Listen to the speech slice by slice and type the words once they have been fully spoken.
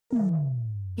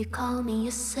You call me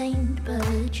a saint,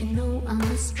 but you know I'm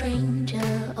a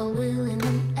stranger, all willing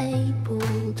and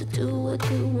able to do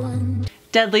what you want.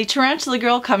 Deadly Tarantula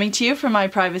Girl coming to you from my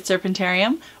private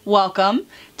serpentarium. Welcome.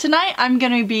 Tonight I'm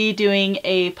going to be doing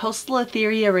a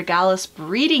Poecilotheria regalis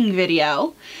breeding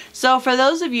video. So for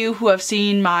those of you who have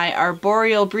seen my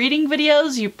arboreal breeding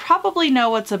videos, you probably know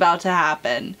what's about to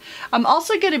happen. I'm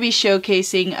also going to be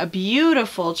showcasing a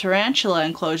beautiful tarantula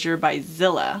enclosure by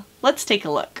Zilla. Let's take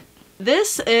a look.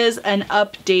 This is an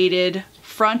updated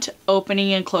front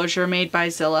opening enclosure made by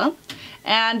Zilla.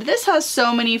 And this has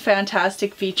so many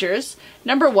fantastic features.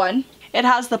 Number one, it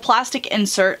has the plastic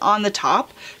insert on the top.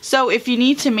 So if you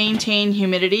need to maintain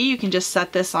humidity, you can just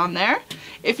set this on there.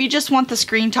 If you just want the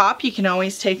screen top, you can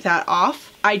always take that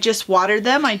off. I just watered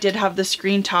them. I did have the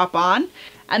screen top on.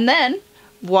 And then,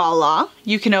 voila,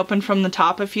 you can open from the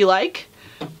top if you like,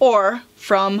 or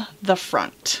from the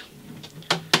front.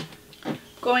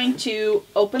 Going to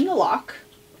open the lock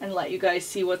and let you guys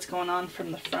see what's going on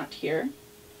from the front here.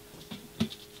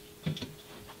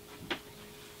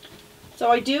 So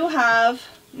I do have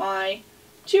my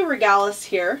two regalis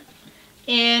here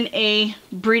in a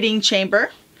breeding chamber,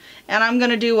 and I'm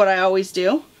going to do what I always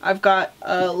do. I've got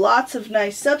lots of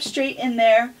nice substrate in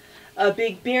there, a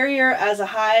big barrier as a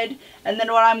hide, and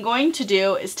then what I'm going to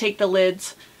do is take the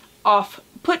lids off,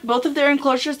 put both of their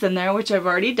enclosures in there, which I've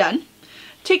already done,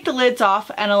 take the lids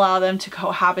off and allow them to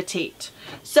cohabitate.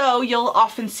 So you'll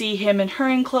often see him in her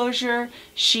enclosure,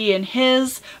 she in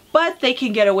his, but they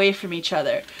can get away from each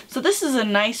other. So this is a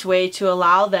nice way to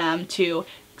allow them to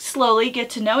slowly get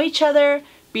to know each other,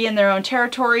 be in their own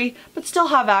territory, but still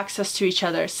have access to each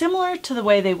other, similar to the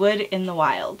way they would in the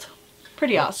wild.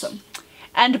 Pretty awesome.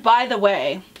 And by the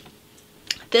way,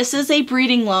 this is a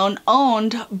breeding loan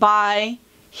owned by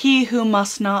He Who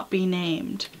Must Not Be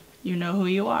Named. You know who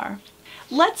you are.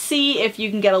 Let's see if you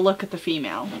can get a look at the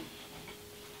female.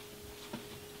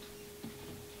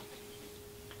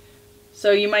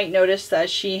 So you might notice that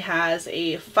she has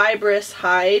a fibrous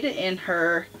hide in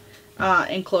her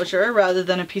enclosure rather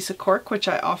than a piece of cork, which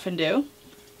I often do.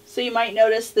 So you might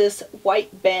notice this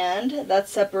white band that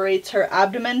separates her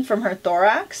abdomen from her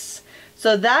thorax.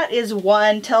 So that is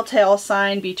one telltale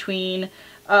sign between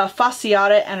a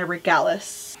fasciata and a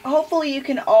regalis. Hopefully you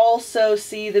can also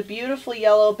see the beautiful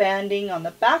yellow banding on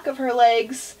the back of her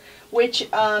legs, which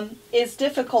is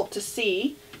difficult to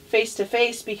see face to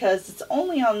face because it's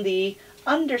only on the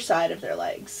underside of their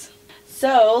legs.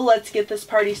 So let's get this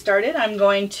party started. I'm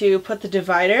going to put the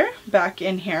divider back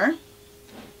in here.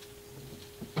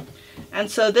 And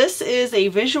so this is a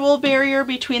visual barrier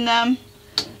between them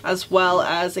as well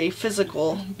as a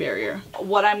physical barrier.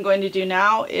 What I'm going to do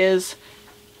now is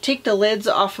take the lids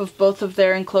off of both of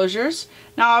their enclosures.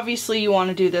 Now obviously you want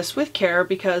to do this with care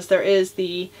because there is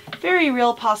the very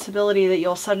real possibility that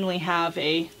you'll suddenly have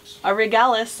a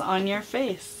regalis on your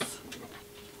face.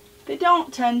 They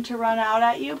don't tend to run out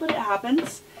at you, but it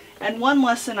happens. And one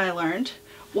lesson I learned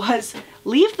was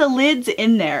leave the lids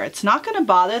in there. It's not going to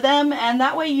bother them, and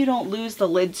that way you don't lose the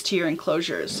lids to your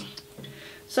enclosures.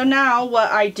 So now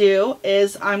what I do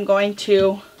is I'm going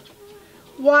to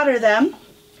water them.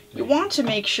 You want to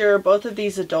make sure both of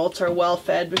these adults are well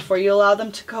fed before you allow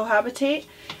them to cohabitate.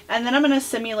 And then I'm going to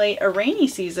simulate a rainy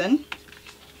season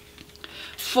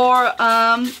for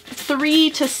 3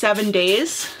 to 7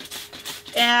 days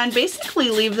and basically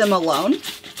leave them alone.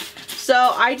 So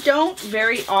I don't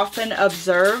very often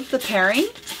observe the pairing,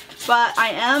 but I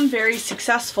am very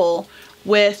successful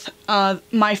with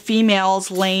my females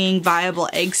laying viable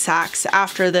egg sacs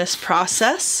after this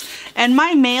process, and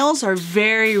my males are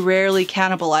very rarely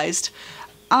cannibalized.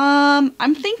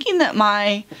 I'm thinking that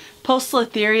my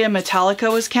Poecilotheria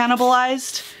metallica was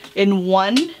cannibalized in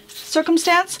one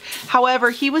circumstance.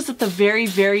 However, he was at the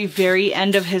very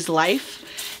end of his life,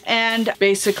 and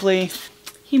basically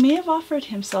he may have offered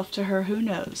himself to her, who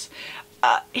knows.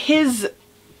 His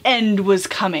end was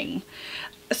coming.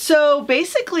 So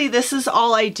basically this is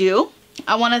all I do.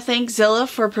 I want to thank Zilla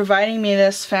for providing me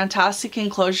this fantastic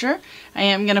enclosure. I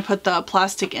am going to put the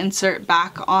plastic insert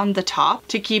back on the top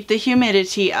to keep the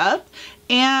humidity up,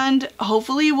 and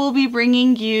hopefully we'll be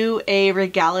bringing you a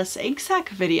regalis egg sac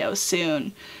video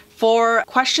soon. For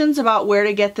questions about where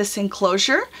to get this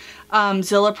enclosure,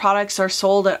 Zilla products are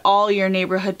sold at all your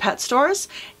neighborhood pet stores,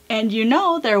 and you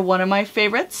know they're one of my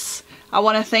favorites. I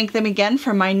want to thank them again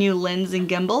for my new lens and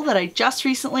gimbal that I just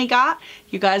recently got.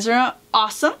 You guys are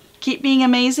awesome. Keep being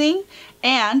amazing.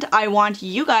 And I want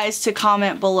you guys to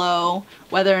comment below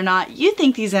whether or not you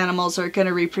think these animals are going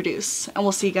to reproduce. And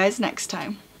we'll see you guys next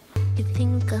time. You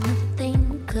think I'm a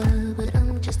thinker, but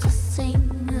I'm just a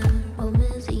singer, all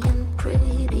busy and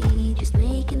pretty, just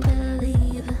making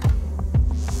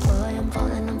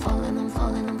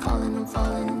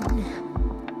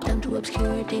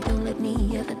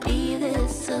ever be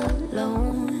this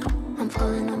alone? I'm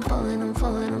falling, I'm falling, I'm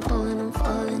falling